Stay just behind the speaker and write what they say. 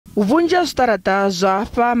Vhunzhi ha zwiṱaraṱa zwa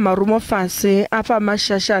fha Marumofase afha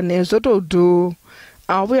Ga-Mashashane zwo tou du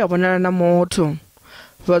a vhuya vhonala na muthu.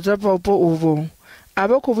 Vhadzulapo uvho a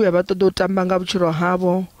vha khou vhuya vha ṱoḓa u tamba nga vhutshilo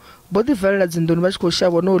havho, vho ḓivalela dzinḓuni vha tshi khou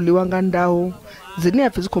shavha no ḽiwa nga ndau dzine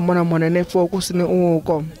hapfi dzi khou mona mona henefho kusini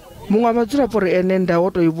uko. Muṅwe wa vhadzulapo ri ene nda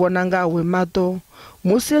wo tou i vhona nga hawe maṱo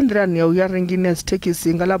musi nḓilani ya uya rengini ya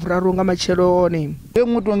dzithekhisi nga Ḽavhuraru nga matsheloni. Ye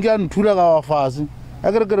muthu ngi a nthula ka wafasi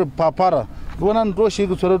a kere papara bona ntlo shi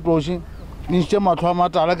ke tshwere tloshi ni tse matlho a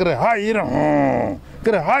matala kere ha ire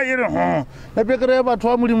na pekere batho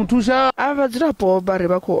ba mudi mthusha. A vhadzulapo ba re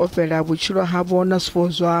ba khou ofela vhutshilo havho na zwifo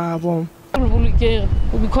zwavho.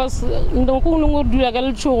 Because ndongo ngo dula ka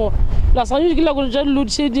letshogo la sanyu ke la go ja load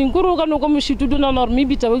shedding go ro ka no ka moshitu dona na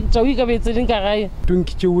maybe tawi ka betse ding ka gae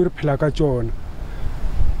tunki tse o re phela ka tsona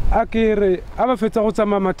a kere a ba fetsa go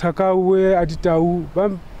tsama mathaka we a ditau ba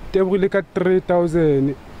tebogile ka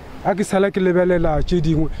 3000 a ke sala ke lebelela tse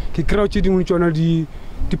dingwe ke kra tse dingwe tsona di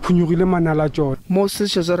phunyugile manala tsona. Musi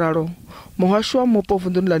shezoralo muhasho wa Mupo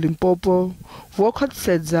vunduni la Limpopo wo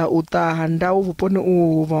khwaṱhisedza u taha ndau vhuponi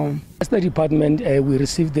uvho. As the department, we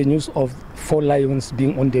received the news of 4 lions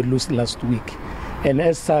being on the loose last week, and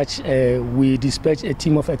as such, we dispatched a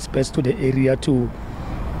team of experts to the area to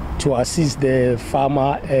assist the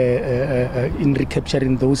farmer in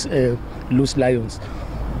recapturing those loose lions.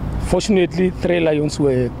 Fortunately, 3 lions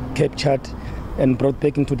were captured and brought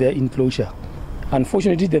back into their enclosure.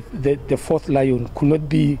 Unfortunately, the 4th lion could not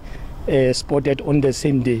be spotted on the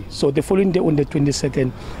same day. So the following day, on the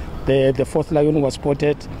 22nd, the 4th lion was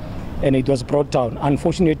spotted and it was brought down.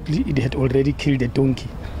 Unfortunately, it had already killed a donkey.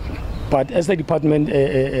 But as the department,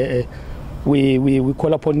 we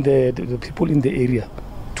call upon the people in the area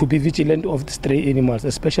to be vigilant of the stray animals,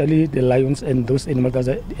 especially the lions and those animals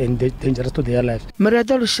that are dangerous to their lives.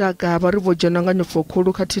 Miraḓo lushaka vha ri vho dzhena nga nyofho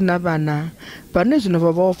khulu khathihi na vhana vhane zwino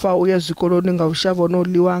vha vha ofha u ya zwikoloni nga u shavha no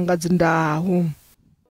ḽiwa nga dzi ndau.